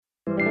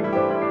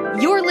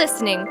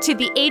listening to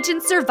the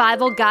Agent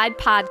Survival Guide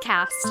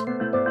podcast,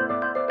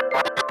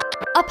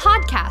 a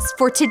podcast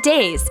for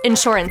today's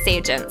insurance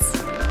agents.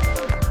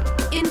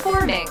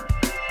 Informing,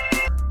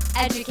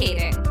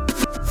 educating,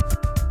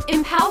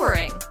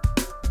 empowering,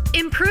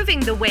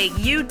 improving the way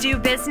you do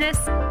business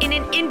in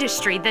an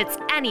industry that's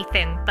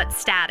anything but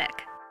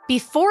static.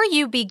 Before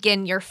you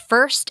begin your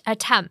first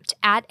attempt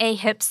at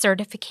AHIP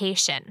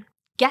certification,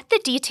 get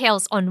the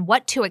details on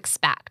what to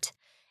expect,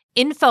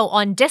 info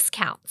on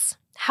discounts,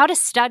 how to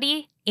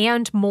study,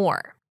 and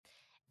more.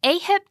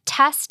 AHIP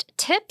Test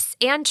Tips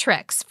and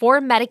Tricks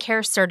for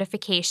Medicare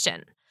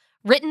Certification,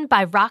 written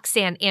by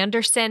Roxanne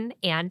Anderson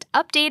and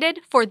updated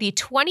for the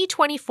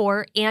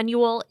 2024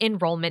 annual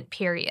enrollment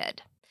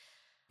period.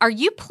 Are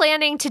you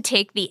planning to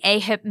take the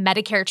AHIP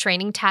Medicare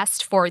training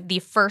test for the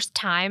first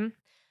time?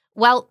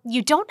 Well,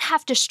 you don't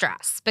have to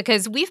stress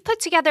because we've put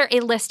together a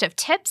list of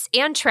tips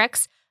and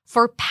tricks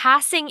for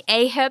passing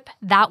AHIP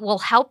that will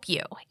help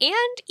you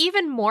and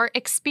even more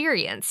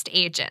experienced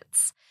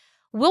agents.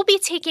 We'll be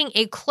taking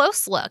a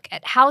close look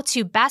at how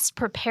to best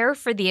prepare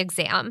for the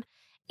exam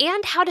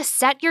and how to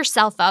set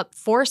yourself up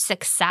for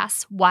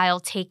success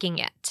while taking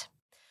it.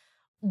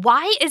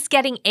 Why is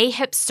getting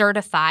AHIP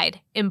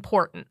certified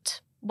important?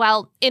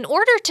 Well, in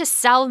order to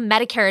sell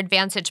Medicare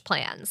Advantage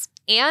plans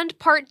and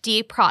Part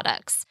D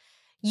products,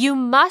 you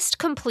must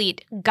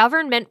complete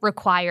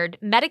government-required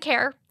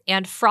Medicare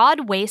and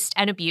fraud, waste,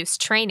 and abuse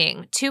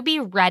training to be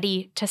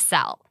ready to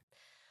sell.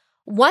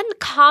 One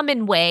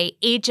common way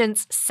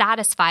agents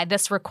satisfy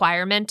this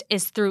requirement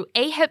is through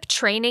AHIP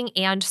training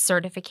and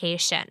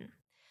certification.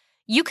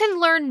 You can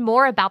learn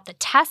more about the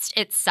test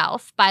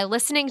itself by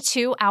listening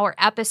to our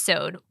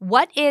episode,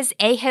 What is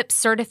AHIP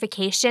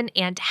Certification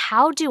and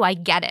How Do I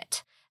Get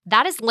It?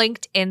 That is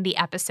linked in the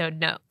episode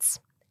notes.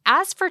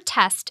 As for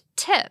test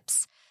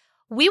tips,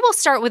 we will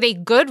start with a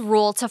good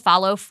rule to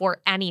follow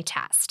for any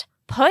test.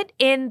 Put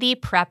in the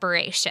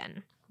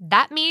preparation.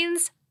 That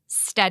means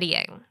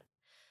studying.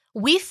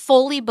 We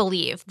fully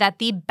believe that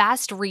the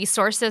best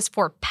resources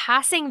for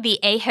passing the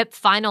AHIP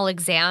final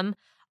exam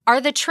are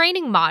the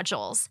training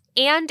modules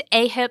and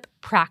AHIP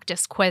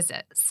practice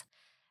quizzes.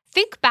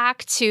 Think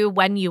back to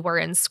when you were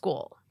in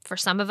school. For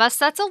some of us,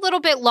 that's a little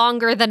bit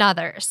longer than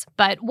others,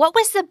 but what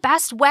was the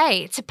best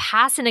way to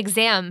pass an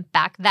exam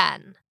back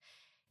then?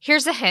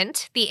 Here's a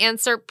hint. The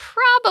answer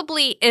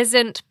probably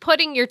isn't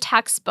putting your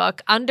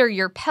textbook under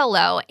your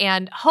pillow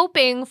and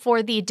hoping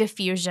for the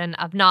diffusion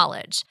of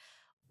knowledge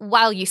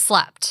while you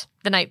slept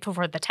the night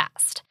before the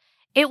test.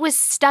 It was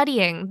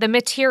studying the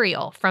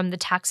material from the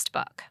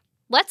textbook.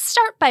 Let's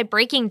start by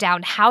breaking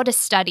down how to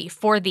study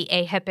for the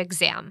AHIP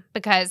exam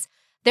because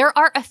there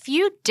are a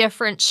few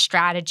different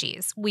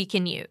strategies we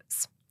can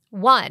use.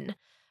 1,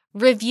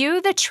 review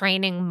the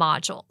training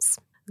modules.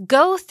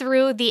 Go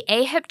through the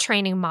AHIP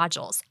training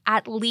modules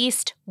at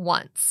least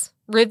once.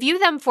 Review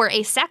them for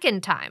a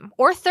second time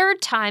or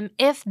third time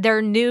if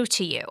they're new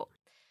to you.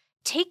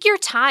 Take your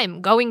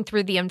time going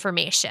through the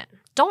information.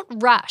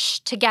 Don't rush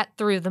to get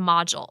through the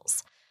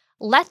modules.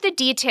 Let the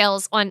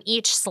details on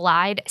each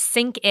slide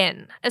sink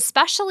in,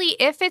 especially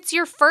if it's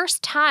your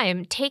first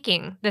time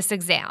taking this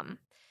exam.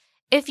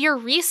 If you're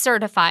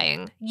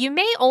recertifying, you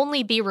may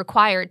only be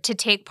required to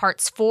take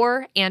parts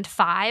 4 and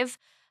 5,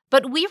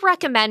 but we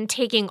recommend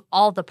taking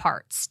all the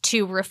parts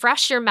to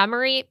refresh your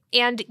memory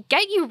and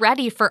get you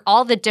ready for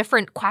all the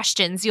different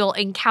questions you'll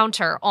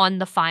encounter on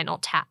the final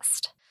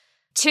test.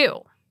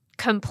 2,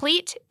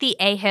 complete the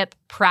AHIP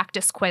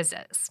practice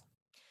quizzes.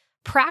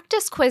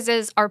 Practice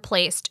quizzes are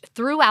placed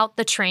throughout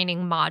the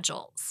training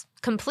modules.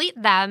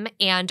 Complete them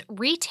and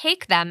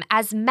retake them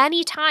as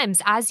many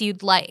times as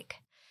you'd like.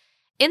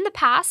 In the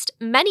past,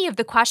 many of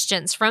the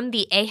questions from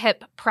the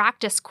AHIP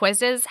practice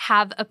quizzes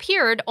have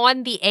appeared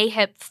on the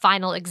AHIP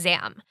final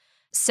exam.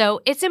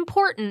 So it's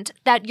important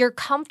that you're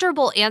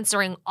comfortable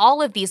answering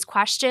all of these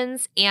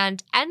questions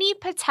and any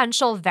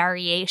potential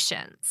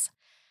variations.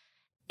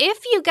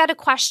 If you get a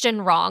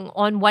question wrong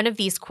on one of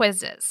these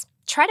quizzes,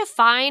 try to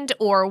find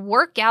or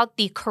work out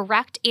the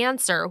correct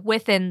answer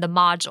within the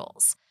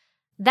modules.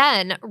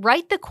 Then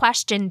write the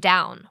question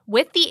down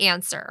with the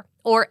answer,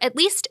 or at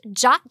least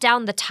jot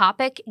down the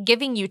topic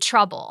giving you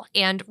trouble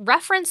and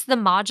reference the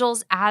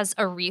modules as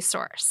a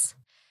resource.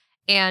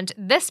 And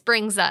this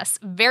brings us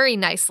very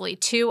nicely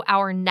to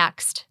our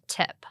next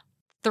tip.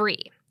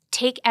 3,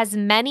 take as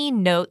many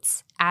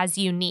notes as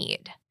you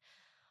need.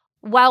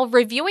 While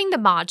reviewing the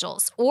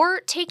modules or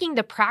taking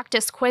the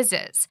practice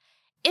quizzes,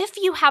 if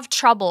you have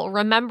trouble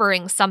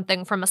remembering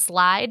something from a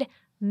slide,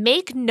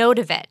 make note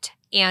of it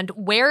and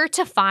where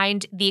to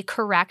find the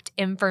correct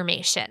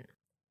information.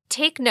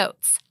 Take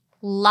notes,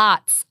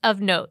 lots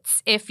of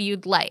notes if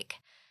you'd like.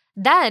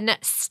 Then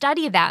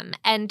study them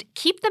and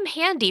keep them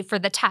handy for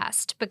the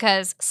test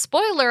because,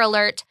 spoiler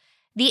alert,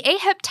 the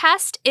AHIP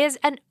test is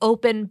an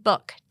open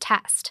book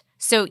test.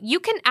 So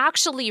you can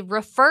actually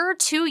refer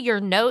to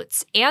your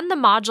notes and the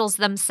modules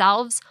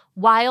themselves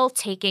while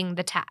taking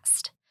the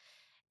test.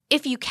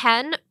 If you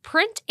can,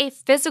 print a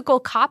physical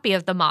copy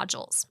of the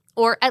modules,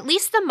 or at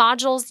least the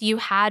modules you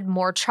had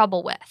more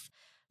trouble with.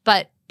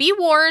 But be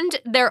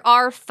warned, there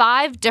are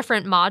 5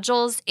 different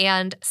modules,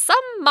 and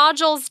some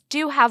modules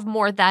do have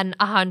more than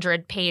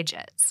 100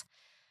 pages.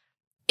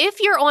 If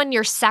you're on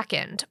your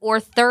second or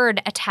third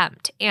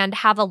attempt and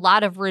have a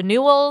lot of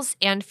renewals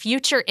and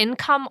future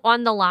income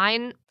on the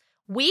line,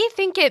 we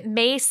think it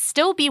may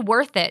still be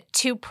worth it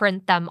to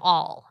print them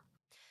all.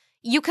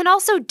 You can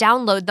also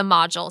download the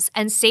modules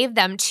and save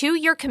them to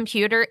your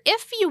computer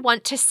if you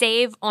want to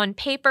save on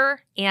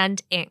paper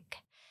and ink.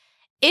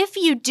 If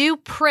you do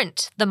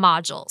print the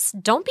modules,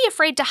 don't be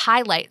afraid to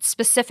highlight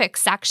specific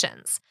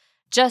sections.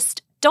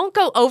 Just don't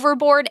go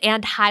overboard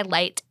and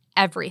highlight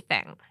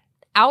everything.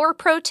 Our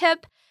pro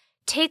tip: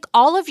 take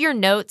all of your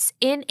notes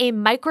in a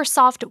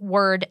Microsoft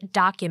Word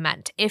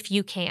document if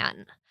you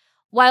can.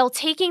 While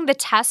taking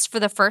the test for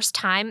the first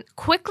time,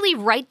 quickly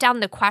write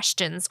down the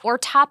questions or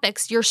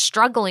topics you're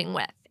struggling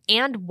with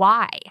and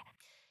why.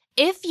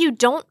 If you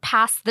don't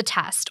pass the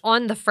test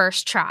on the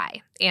first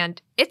try, and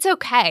it's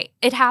okay,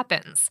 it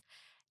happens,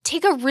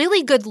 take a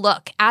really good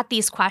look at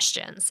these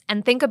questions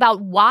and think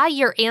about why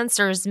your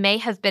answers may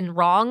have been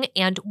wrong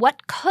and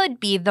what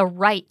could be the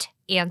right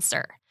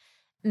answer.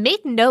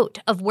 Make note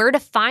of where to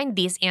find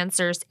these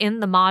answers in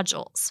the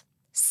modules.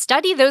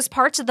 Study those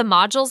parts of the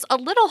modules a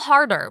little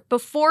harder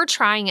before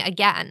trying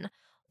again,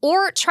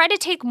 or try to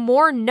take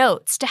more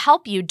notes to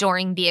help you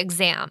during the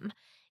exam.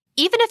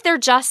 Even if they're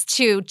just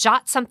to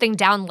jot something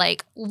down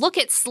like, look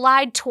at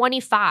slide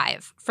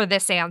 25 for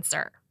this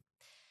answer.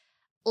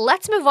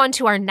 Let's move on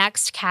to our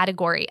next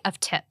category of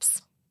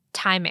tips: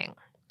 timing.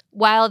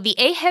 While the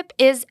AHIP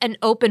is an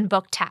open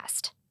book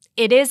test,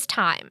 it is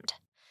timed.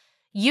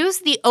 Use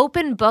the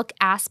open book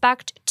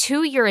aspect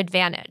to your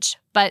advantage,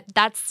 but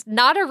that's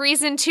not a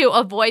reason to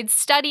avoid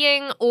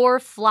studying or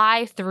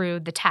fly through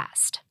the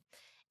test.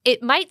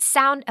 It might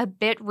sound a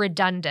bit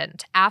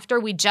redundant after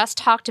we just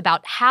talked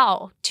about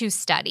how to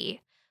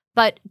study,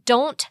 but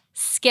don't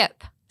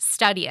skip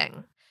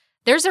studying.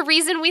 There's a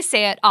reason we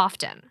say it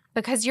often,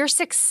 because your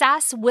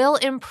success will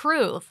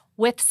improve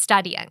with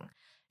studying.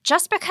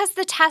 Just because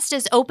the test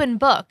is open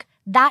book,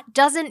 that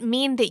doesn't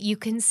mean that you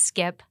can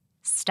skip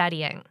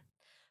studying.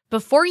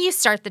 Before you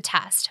start the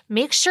test,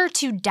 make sure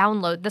to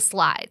download the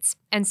slides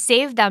and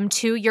save them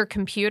to your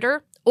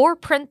computer or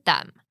print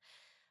them.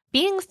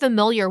 Being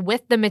familiar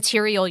with the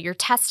material you're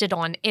tested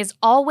on is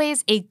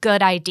always a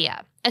good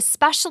idea,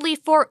 especially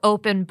for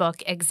open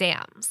book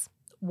exams.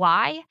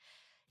 Why?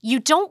 You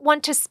don't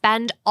want to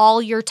spend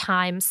all your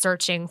time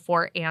searching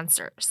for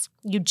answers.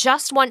 You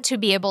just want to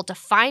be able to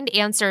find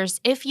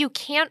answers if you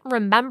can't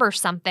remember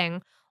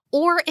something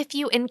or if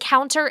you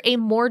encounter a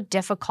more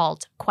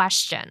difficult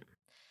question.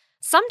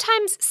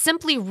 Sometimes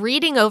simply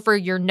reading over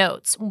your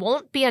notes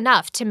won't be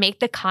enough to make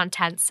the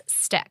contents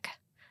stick.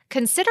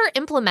 Consider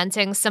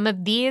implementing some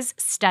of these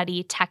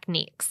study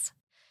techniques.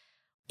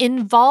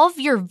 Involve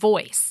your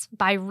voice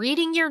by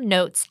reading your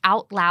notes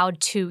out loud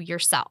to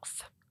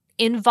yourself.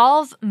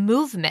 Involve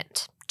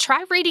movement.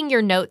 Try reading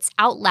your notes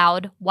out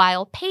loud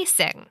while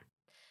pacing.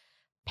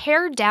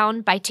 Pare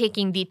down by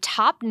taking the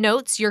top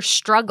notes you're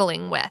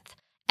struggling with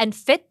and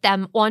fit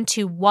them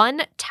onto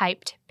one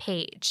typed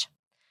page.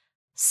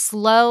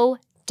 Slow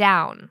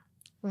down.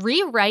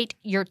 Rewrite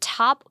your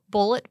top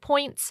bullet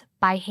points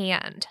by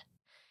hand.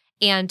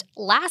 And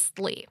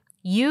lastly,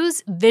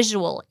 use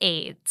visual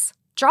aids.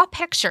 Draw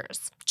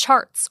pictures,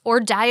 charts, or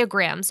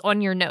diagrams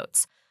on your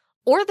notes,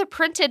 or the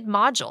printed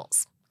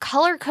modules.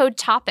 Color code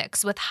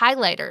topics with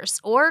highlighters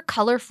or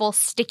colorful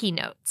sticky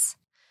notes.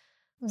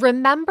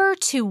 Remember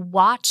to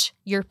watch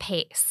your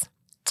pace.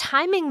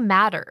 Timing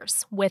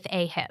matters with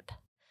AHIP.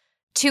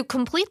 To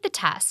complete the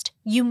test,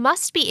 you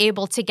must be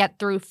able to get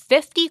through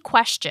 50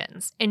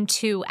 questions in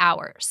 2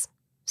 hours.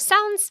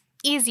 Sounds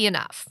easy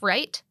enough,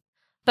 right?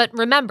 But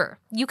remember,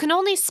 you can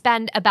only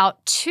spend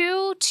about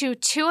 2 to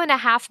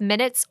 2.5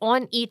 minutes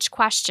on each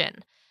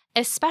question,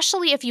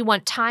 especially if you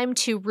want time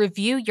to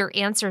review your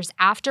answers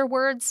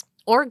afterwards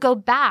or go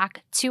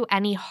back to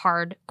any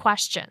hard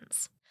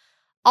questions.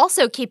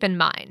 Also keep in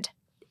mind,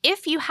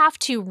 if you have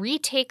to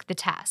retake the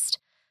test,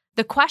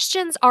 the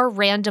questions are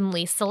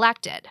randomly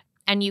selected,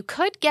 and you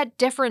could get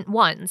different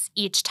ones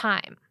each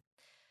time.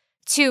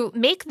 To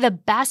make the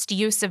best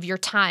use of your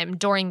time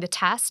during the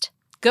test,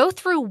 go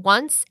through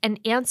once and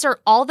answer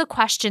all the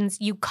questions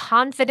you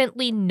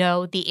confidently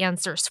know the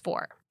answers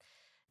for.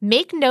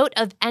 Make note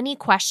of any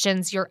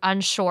questions you're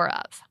unsure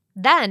of.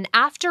 Then,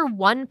 after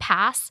one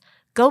pass,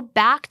 go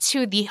back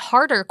to the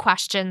harder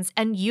questions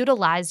and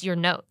utilize your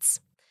notes.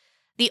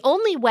 The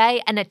only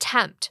way an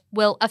attempt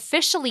will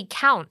officially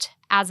count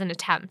as an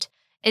attempt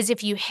is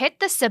if you hit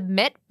the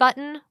submit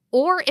button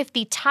or if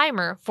the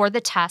timer for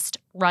the test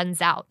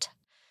runs out.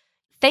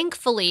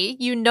 Thankfully,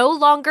 you no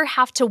longer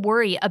have to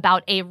worry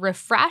about a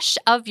refresh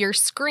of your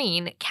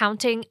screen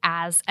counting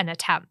as an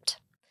attempt.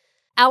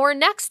 Our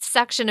next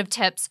section of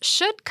tips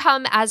should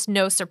come as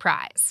no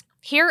surprise.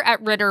 Here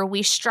at Ritter,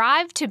 we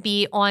strive to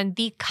be on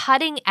the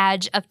cutting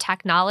edge of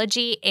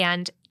technology,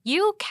 and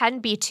you can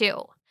be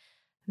too.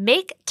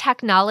 Make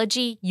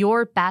technology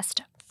your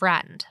best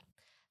friend.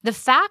 The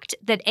fact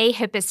that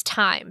AHIP is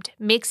timed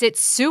makes it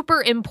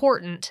super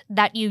important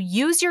that you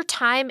use your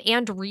time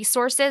and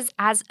resources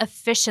as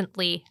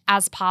efficiently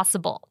as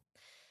possible.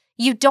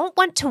 You don't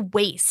want to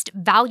waste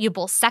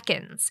valuable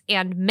seconds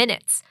and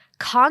minutes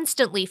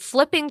constantly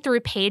flipping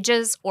through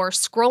pages or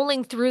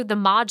scrolling through the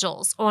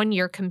modules on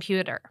your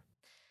computer.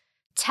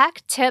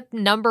 Tech tip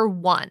number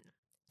 1,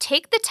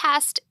 take the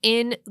test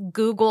in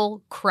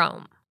Google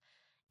Chrome.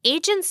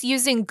 Agents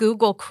using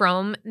Google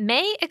Chrome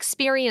may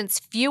experience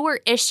fewer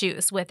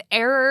issues with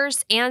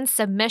errors and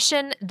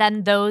submission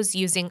than those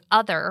using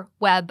other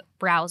web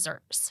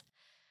browsers.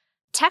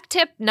 Tech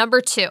tip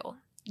number 2,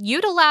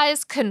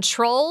 utilize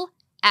Control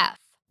F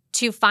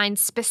to find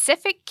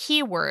specific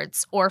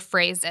keywords or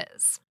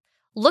phrases.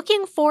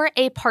 Looking for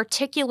a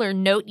particular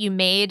note you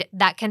made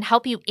that can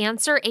help you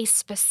answer a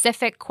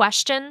specific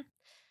question?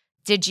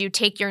 Did you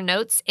take your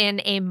notes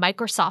in a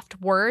Microsoft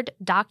Word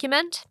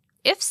document?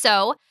 If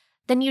so,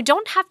 then you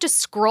don't have to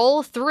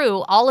scroll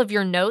through all of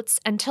your notes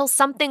until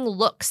something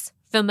looks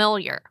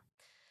familiar.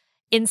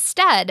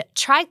 Instead,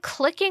 try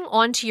clicking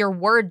onto your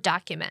Word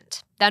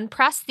document, then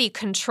press the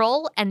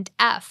Control and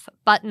F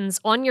buttons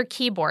on your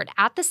keyboard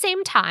at the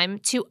same time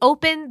to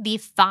open the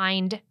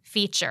Find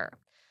feature.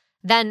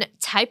 Then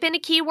type in a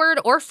keyword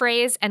or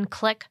phrase and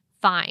click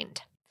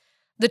Find.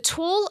 The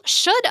tool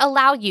should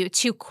allow you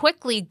to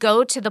quickly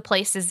go to the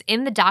places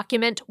in the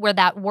document where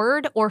that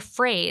word or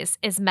phrase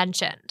is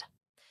mentioned.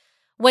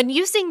 When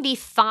using the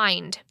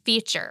Find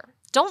feature,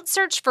 don't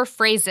search for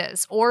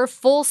phrases or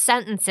full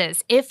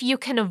sentences if you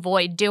can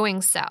avoid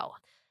doing so.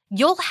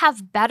 You'll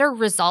have better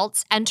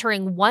results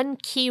entering one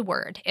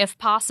keyword if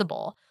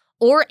possible,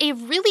 or a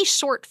really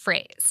short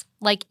phrase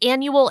like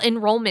annual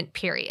enrollment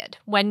period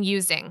when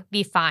using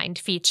the Find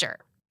feature.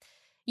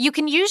 You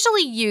can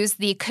usually use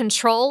the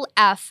Control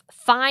F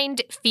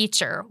Find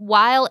feature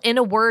while in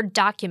a Word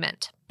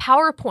document,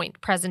 PowerPoint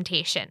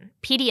presentation,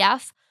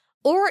 PDF,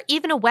 or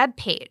even a web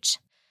page.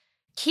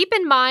 Keep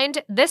in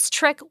mind, this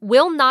trick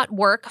will not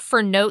work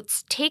for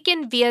notes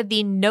taken via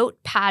the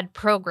Notepad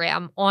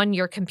program on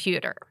your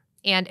computer.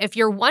 And if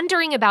you're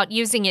wondering about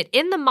using it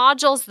in the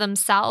modules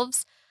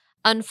themselves,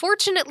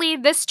 unfortunately,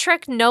 this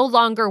trick no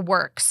longer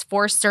works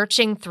for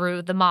searching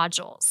through the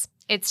modules.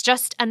 It's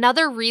just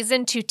another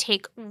reason to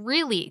take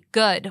really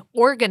good,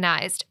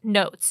 organized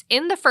notes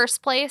in the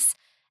first place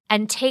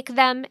and take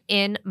them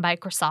in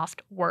Microsoft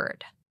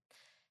Word.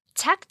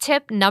 Tech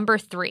tip number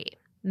 3.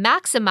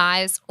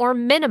 Maximize or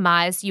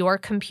minimize your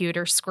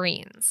computer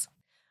screens.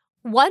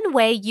 One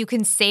way you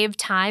can save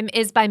time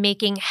is by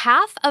making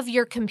half of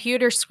your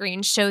computer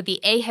screen show the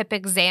AHIP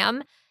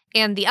exam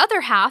and the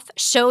other half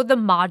show the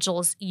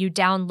modules you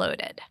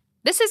downloaded.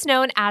 This is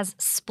known as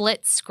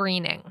split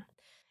screening.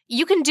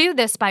 You can do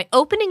this by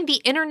opening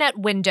the internet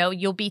window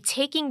you'll be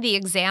taking the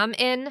exam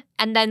in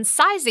and then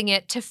sizing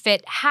it to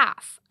fit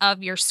half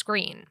of your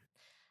screen.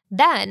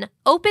 Then,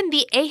 open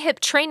the AHIP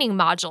training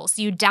modules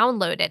you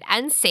downloaded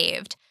and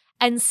saved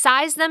and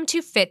size them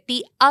to fit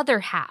the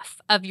other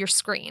half of your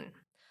screen.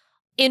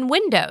 In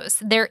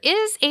Windows, there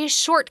is a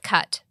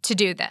shortcut to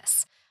do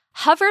this.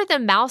 Hover the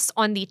mouse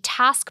on the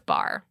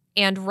taskbar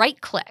and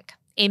right-click.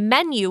 A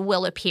menu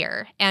will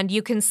appear, and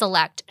you can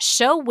select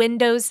Show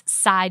Windows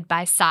Side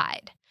by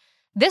Side.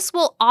 This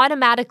will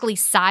automatically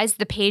size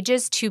the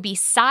pages to be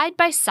side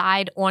by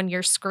side on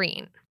your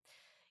screen.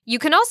 You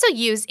can also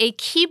use a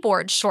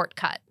keyboard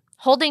shortcut,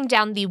 holding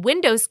down the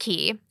Windows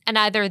key and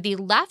either the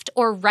left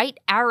or right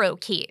arrow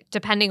key,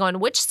 depending on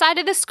which side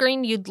of the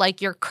screen you'd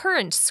like your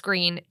current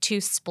screen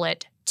to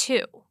split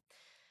to.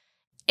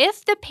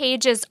 If the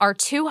pages are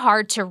too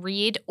hard to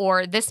read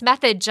or this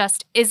method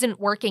just isn't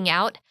working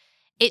out,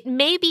 it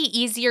may be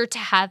easier to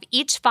have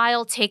each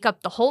file take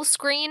up the whole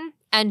screen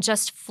and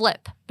just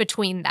flip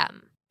between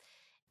them.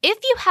 If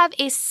you have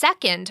a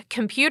second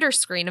computer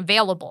screen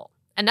available,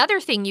 another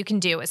thing you can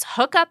do is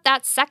hook up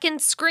that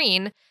second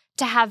screen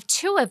to have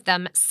two of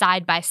them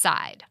side by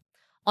side.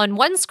 On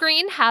one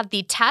screen, have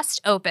the test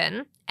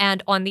open,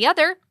 and on the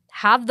other,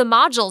 have the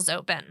modules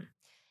open.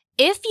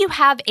 If you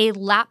have a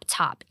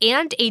laptop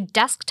and a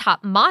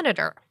desktop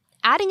monitor,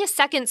 adding a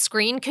second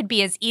screen could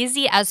be as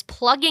easy as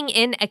plugging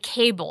in a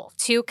cable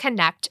to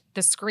connect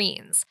the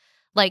screens,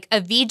 like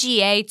a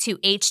VGA to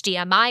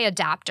HDMI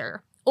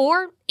adapter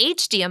or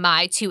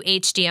HDMI to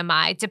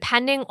HDMI,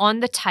 depending on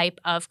the type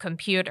of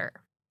computer.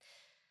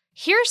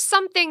 Here's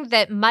something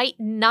that might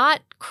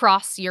not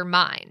cross your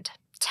mind.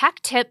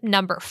 Tech tip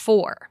number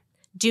 4.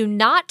 Do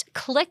not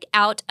click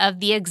out of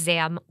the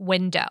exam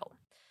window.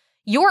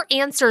 Your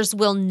answers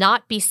will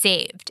not be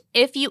saved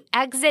if you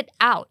exit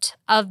out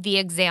of the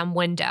exam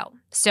window.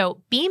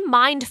 So be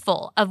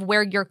mindful of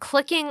where you're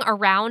clicking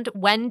around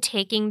when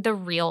taking the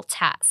real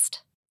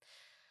test.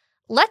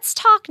 Let's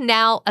talk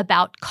now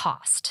about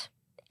cost.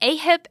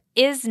 AHIP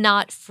is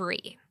not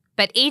free,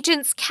 but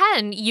agents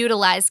can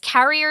utilize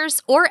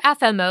carriers or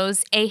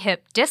FMOs'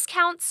 AHIP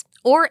discounts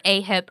or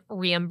AHIP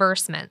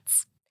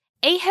reimbursements.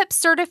 AHIP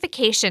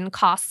certification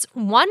costs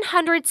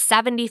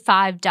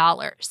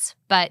 $175,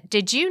 but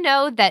did you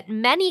know that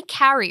many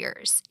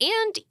carriers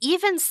and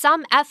even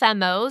some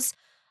FMOs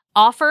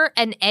offer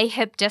an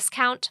AHIP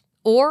discount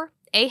or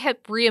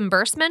AHIP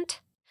reimbursement?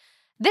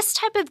 This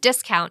type of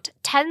discount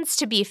tends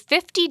to be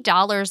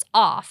 $50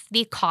 off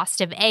the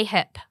cost of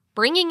AHIP,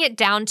 bringing it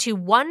down to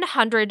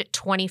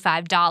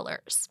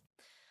 $125.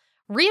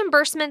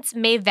 Reimbursements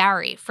may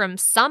vary from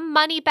some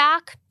money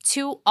back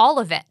to all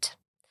of it.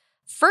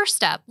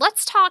 First up,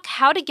 let's talk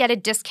how to get a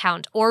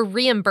discount or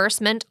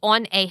reimbursement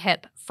on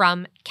AHIP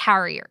from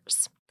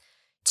carriers.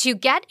 To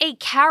get a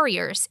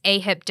carrier's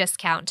AHIP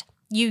discount,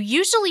 you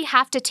usually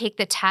have to take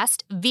the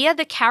test via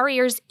the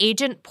carrier's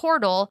agent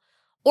portal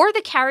or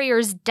the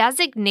carrier's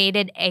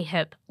designated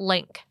AHIP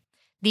link.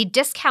 The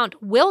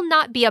discount will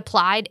not be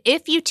applied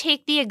if you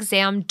take the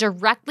exam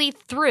directly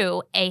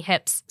through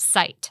AHIP's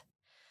site.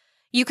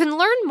 You can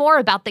learn more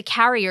about the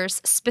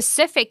carrier's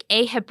specific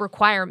AHIP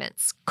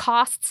requirements,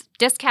 costs,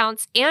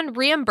 discounts, and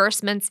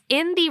reimbursements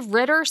in the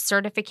Ritter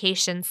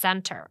Certification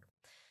Center.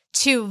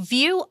 To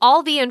view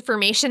all the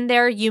information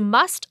there, you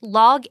must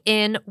log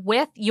in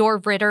with your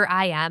Ritter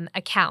IM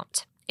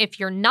account. If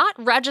you're not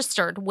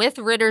registered with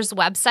Ritter's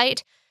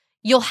website,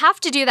 you'll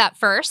have to do that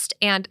first,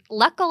 and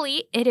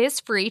luckily, it is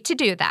free to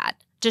do that.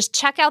 Just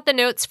check out the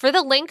notes for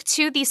the link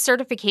to the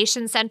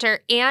Certification Center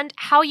and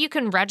how you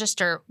can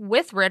register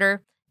with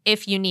Ritter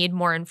if you need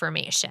more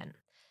information.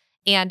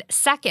 And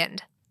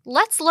second,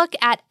 let's look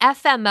at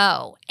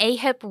FMO,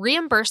 AHIP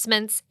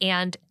reimbursements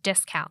and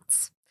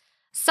discounts.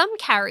 Some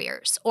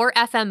carriers, or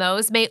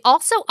FMOs, may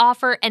also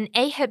offer an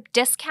AHIP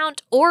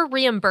discount or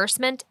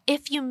reimbursement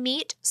if you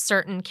meet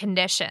certain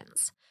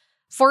conditions.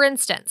 For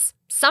instance,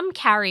 some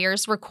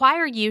carriers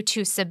require you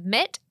to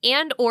submit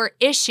and or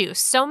issue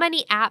so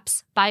many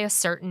apps by a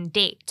certain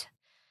date.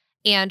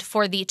 And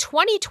for the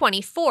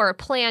 2024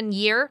 plan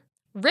year,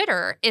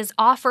 Ritter is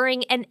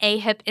offering an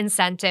AHIP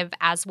incentive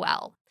as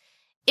well.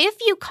 If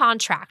you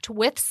contract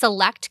with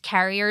select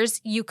carriers,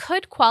 you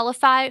could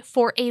qualify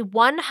for a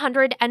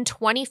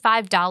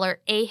 $125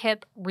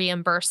 AHIP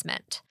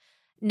reimbursement.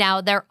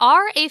 Now, there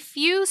are a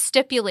few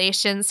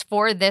stipulations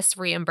for this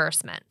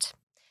reimbursement.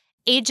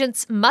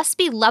 Agents must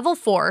be level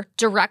 4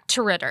 direct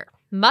to Ritter,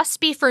 must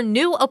be for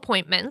new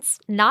appointments,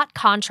 not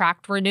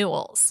contract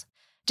renewals.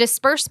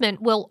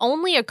 Disbursement will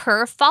only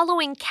occur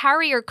following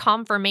carrier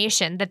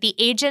confirmation that the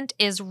agent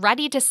is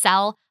ready to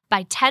sell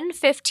by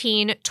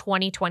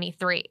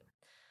 10/15/2023.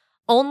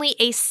 Only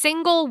a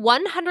single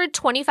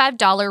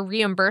 $125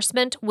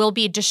 reimbursement will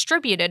be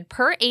distributed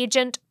per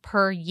agent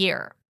per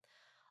year.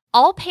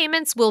 All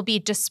payments will be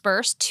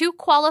dispersed to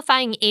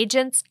qualifying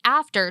agents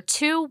after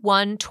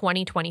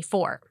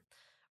 2/1/2024.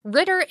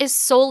 Ritter is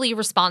solely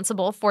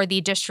responsible for the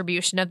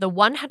distribution of the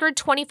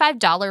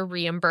 $125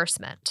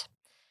 reimbursement.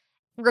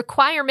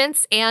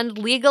 Requirements and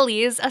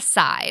legalese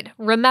aside,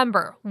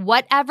 remember,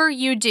 whatever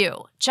you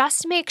do,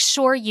 just make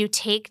sure you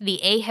take the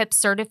AHIP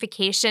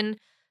certification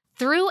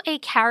through a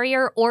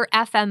carrier or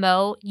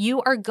FMO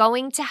you are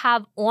going to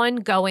have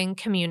ongoing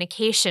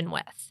communication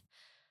with.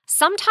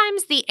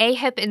 Sometimes the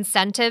AHIP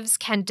incentives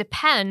can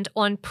depend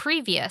on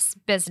previous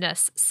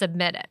business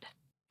submitted.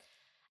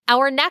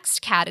 Our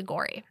next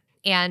category,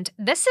 and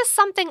this is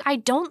something I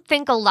don't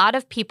think a lot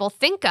of people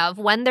think of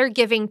when they're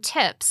giving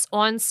tips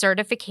on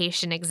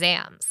certification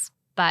exams,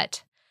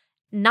 but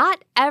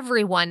not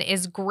everyone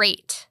is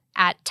great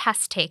at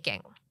test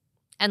taking.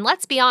 And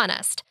let's be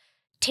honest,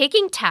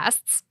 taking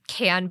tests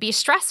can be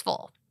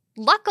stressful.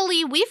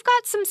 Luckily, we've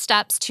got some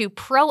steps to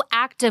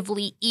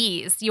proactively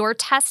ease your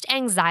test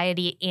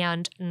anxiety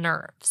and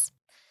nerves.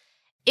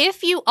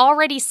 If you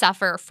already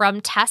suffer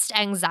from test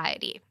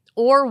anxiety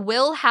or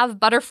will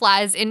have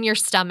butterflies in your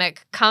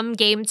stomach come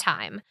game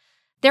time,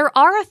 there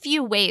are a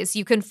few ways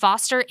you can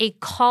foster a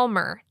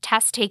calmer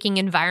test-taking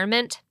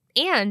environment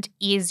and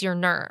ease your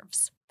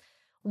nerves.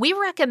 We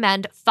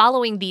recommend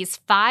following these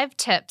 5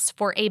 tips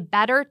for a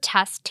better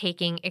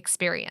test-taking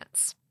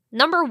experience.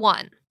 Number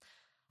 1,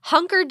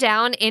 hunker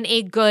down in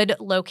a good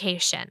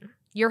location.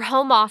 Your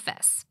home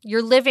office,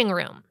 your living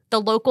room,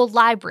 the local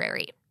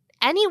library,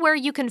 anywhere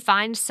you can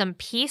find some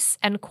peace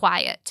and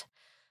quiet.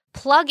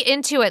 Plug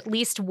into at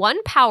least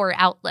one power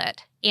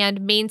outlet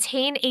and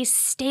maintain a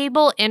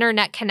stable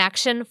internet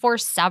connection for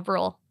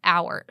several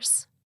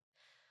hours.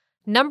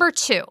 Number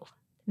 2,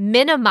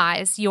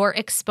 minimize your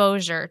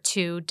exposure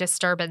to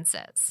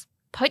disturbances.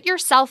 Put your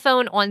cell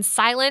phone on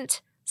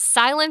silent,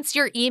 silence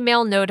your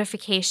email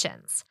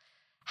notifications.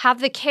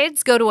 Have the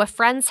kids go to a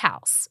friend's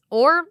house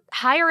or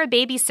hire a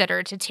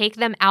babysitter to take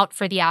them out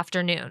for the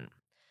afternoon.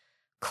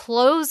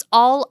 Close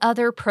all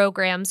other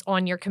programs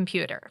on your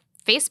computer.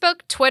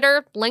 Facebook,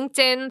 Twitter,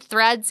 LinkedIn,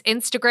 Threads,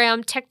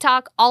 Instagram,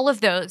 TikTok, all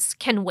of those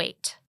can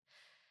wait.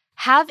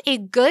 Have a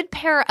good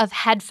pair of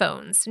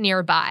headphones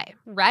nearby,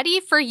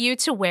 ready for you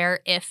to wear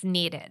if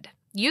needed.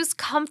 Use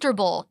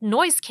comfortable,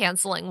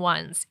 noise-canceling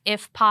ones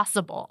if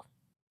possible.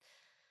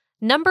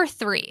 Number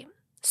 3,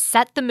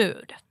 set the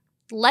mood.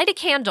 Light a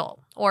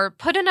candle or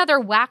put another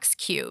wax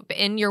cube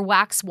in your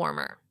wax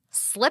warmer.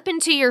 Slip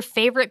into your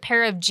favorite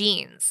pair of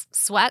jeans,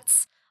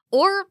 sweats,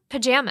 or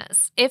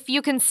pajamas if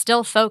you can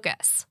still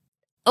focus.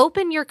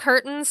 Open your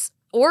curtains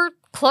or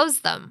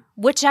close them,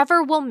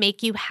 whichever will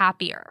make you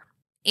happier.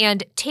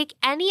 and take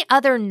any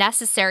other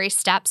necessary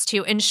steps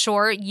to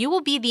ensure you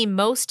will be the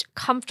most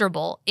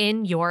comfortable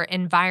in your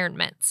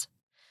environment.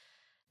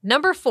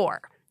 Number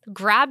 4,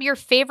 grab your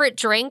favorite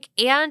drink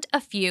and a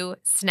few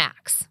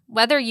snacks.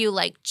 Whether you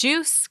like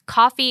juice,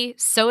 coffee,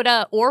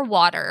 soda, or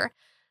water,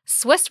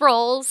 Swiss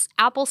rolls,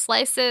 apple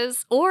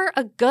slices, or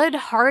a good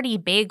hearty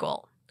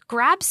bagel,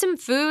 grab some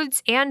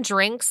foods and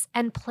drinks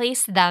and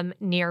place them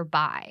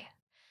nearby.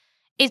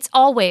 It's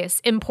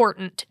always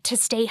important to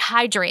stay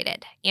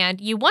hydrated, and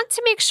you want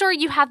to make sure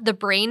you have the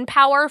brain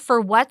power for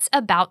what's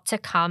about to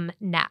come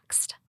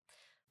next.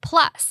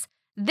 Plus,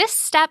 this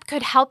step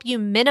could help you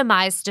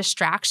minimize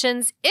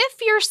distractions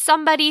if you're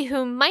somebody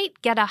who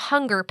might get a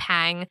hunger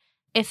pang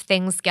if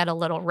things get a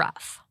little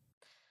rough.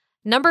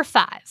 Number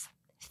 5,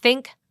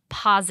 think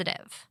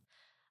positive.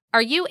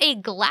 Are you a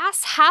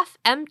glass half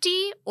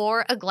empty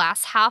or a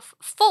glass half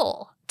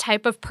full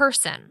type of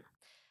person?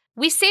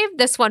 We saved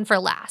this one for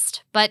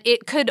last, but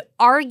it could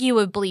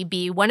arguably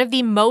be one of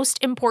the most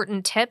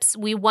important tips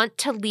we want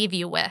to leave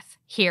you with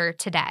here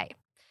today.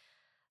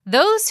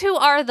 Those who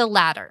are the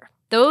latter,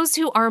 those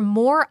who are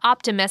more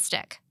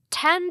optimistic,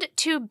 tend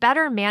to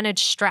better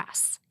manage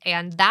stress,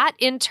 and that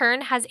in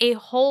turn has a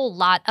whole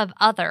lot of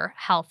other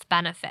health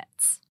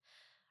benefits.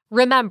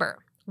 Remember,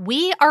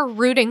 we are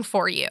rooting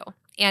for you,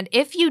 and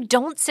if you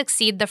don't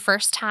succeed the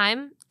first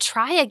time,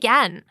 try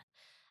again.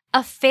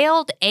 A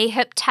failed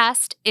AHIP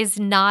test is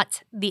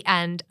not the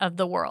end of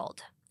the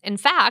world. In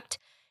fact,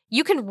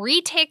 you can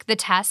retake the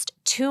test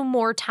 2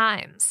 more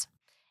times.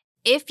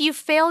 If you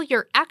fail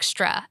your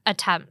extra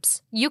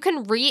attempts, you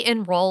can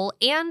re-enroll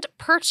and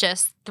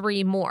purchase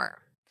 3 more.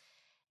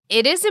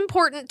 It is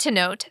important to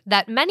note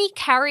that many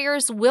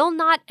carriers will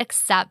not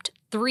accept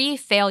 3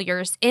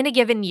 failures in a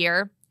given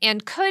year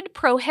and could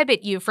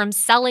prohibit you from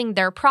selling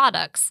their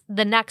products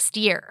the next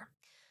year.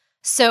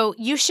 So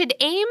you should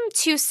aim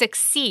to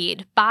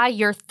succeed by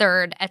your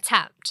 3rd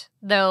attempt,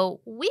 though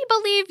we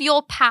believe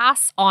you'll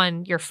pass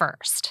on your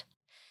first.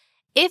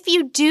 If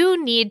you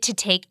do need to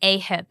take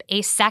AHIP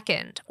a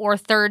 2nd or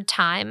 3rd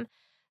time,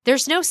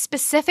 there's no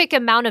specific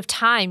amount of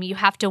time you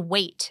have to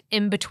wait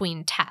in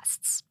between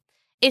tests.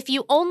 If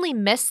you only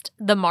missed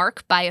the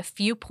mark by a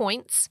few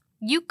points,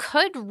 you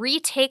could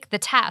retake the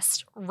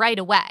test right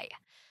away.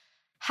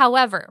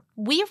 However,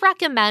 we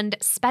recommend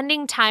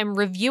spending time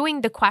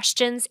reviewing the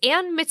questions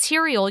and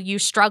material you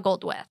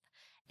struggled with,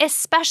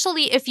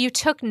 especially if you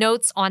took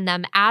notes on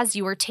them as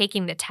you were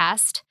taking the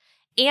test,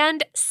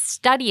 and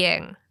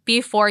studying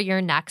before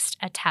your next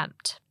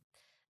attempt.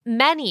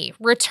 Many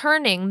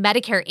returning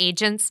Medicare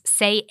agents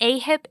say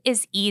AHIP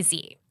is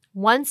easy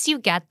once you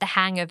get the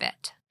hang of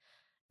it.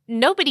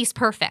 Nobody's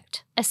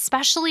perfect,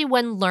 especially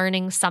when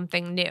learning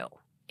something new.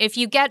 If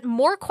you get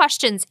more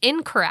questions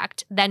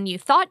incorrect than you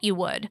thought you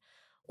would,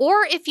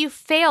 or if you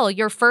fail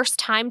your first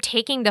time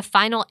taking the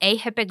final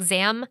AHIP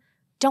exam,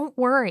 don't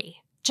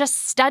worry.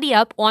 Just study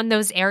up on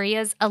those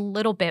areas a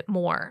little bit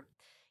more.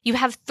 You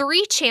have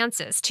 3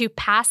 chances to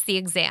pass the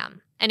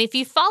exam, and if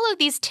you follow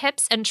these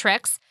tips and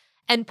tricks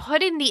and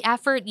put in the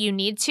effort you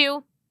need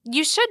to,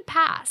 you should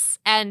pass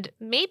and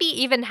maybe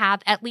even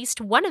have at least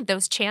one of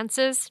those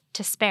chances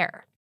to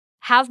spare.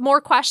 Have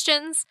more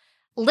questions?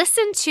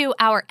 Listen to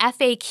our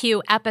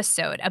FAQ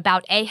episode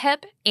about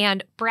AHIP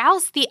and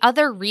browse the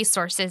other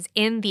resources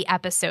in the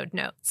episode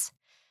notes.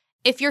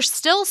 If you're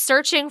still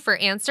searching for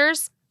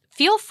answers,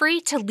 feel free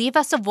to leave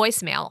us a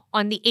voicemail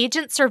on the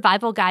Agent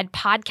Survival Guide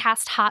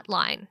podcast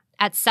hotline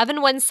at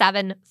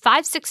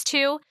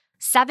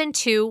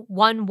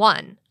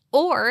 717-562-7211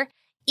 or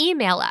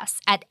email us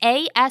at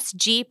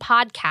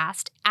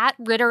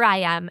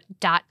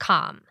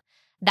asgpodcast@ritterim.com.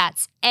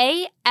 That's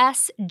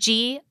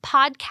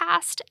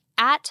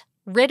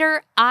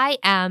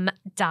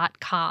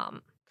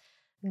asgpodcast@ritterim.com.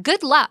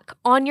 Good luck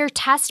on your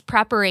test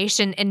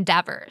preparation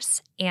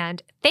endeavors,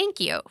 and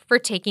thank you for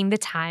taking the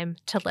time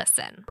to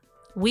listen.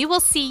 We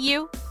will see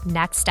you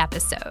next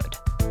episode.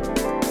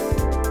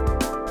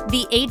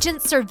 The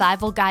Agent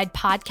Survival Guide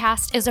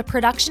podcast is a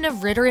production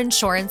of Ritter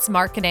Insurance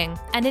Marketing,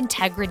 an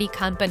integrity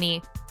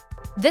company.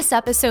 This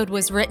episode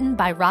was written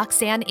by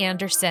Roxanne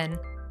Anderson.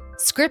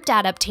 Script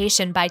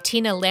adaptation by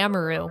Tina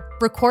Lamoureux.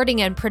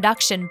 Recording and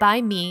production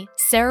by me,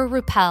 Sarah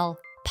Ruppel.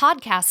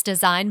 Podcast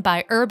design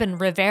by Urban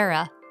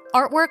Rivera.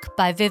 Artwork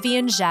by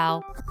Vivian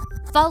Zhao.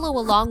 Follow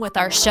along with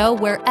our show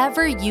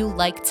wherever you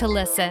like to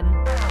listen.